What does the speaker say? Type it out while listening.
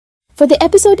For the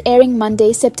episode airing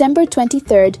Monday, September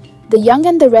 23rd, the Young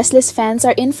and the Restless fans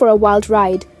are in for a wild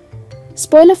ride.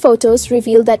 Spoiler photos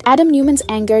reveal that Adam Newman's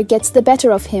anger gets the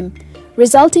better of him,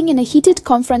 resulting in a heated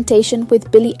confrontation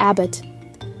with Billy Abbott.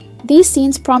 These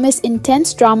scenes promise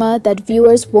intense drama that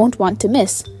viewers won't want to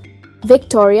miss.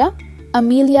 Victoria,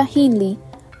 Amelia Heinle,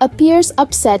 appears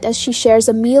upset as she shares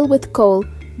a meal with Cole,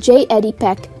 J. Eddie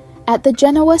Peck, at the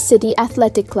Genoa City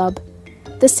Athletic Club.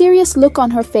 The serious look on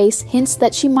her face hints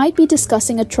that she might be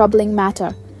discussing a troubling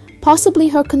matter, possibly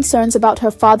her concerns about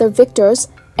her father Victor's,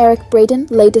 Eric Braeden,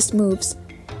 latest moves.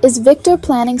 Is Victor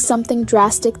planning something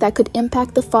drastic that could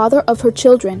impact the father of her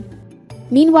children?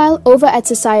 Meanwhile, over at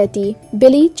Society,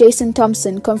 Billy, Jason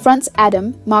Thompson, confronts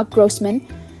Adam, Mark Grossman,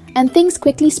 and things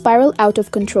quickly spiral out of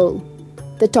control.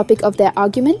 The topic of their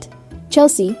argument?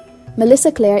 Chelsea,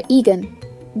 Melissa Claire Egan.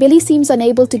 Billy seems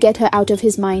unable to get her out of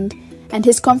his mind, and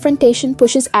his confrontation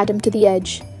pushes Adam to the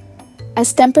edge.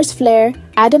 As tempers flare,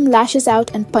 Adam lashes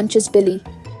out and punches Billy.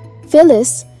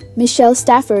 Phyllis, Michelle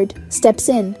Stafford, steps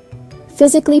in,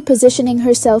 physically positioning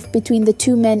herself between the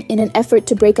two men in an effort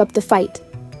to break up the fight.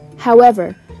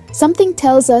 However, something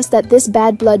tells us that this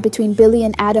bad blood between Billy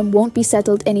and Adam won't be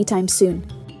settled anytime soon.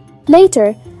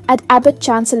 Later, at Abbott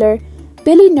Chancellor,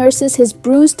 Billy nurses his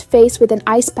bruised face with an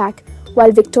ice pack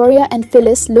while Victoria and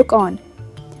Phyllis look on.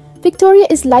 Victoria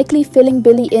is likely filling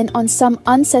Billy in on some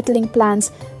unsettling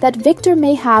plans that Victor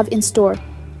may have in store.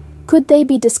 Could they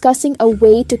be discussing a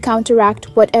way to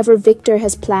counteract whatever Victor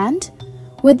has planned?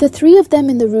 With the three of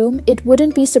them in the room, it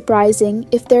wouldn't be surprising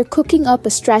if they're cooking up a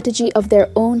strategy of their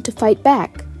own to fight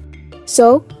back.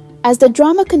 So, as the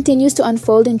drama continues to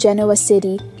unfold in Genoa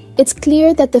City, it's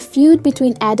clear that the feud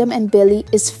between Adam and Billy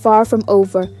is far from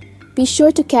over. Be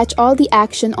sure to catch all the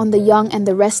action on The Young and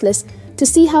the Restless to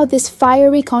see how this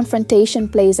fiery confrontation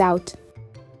plays out.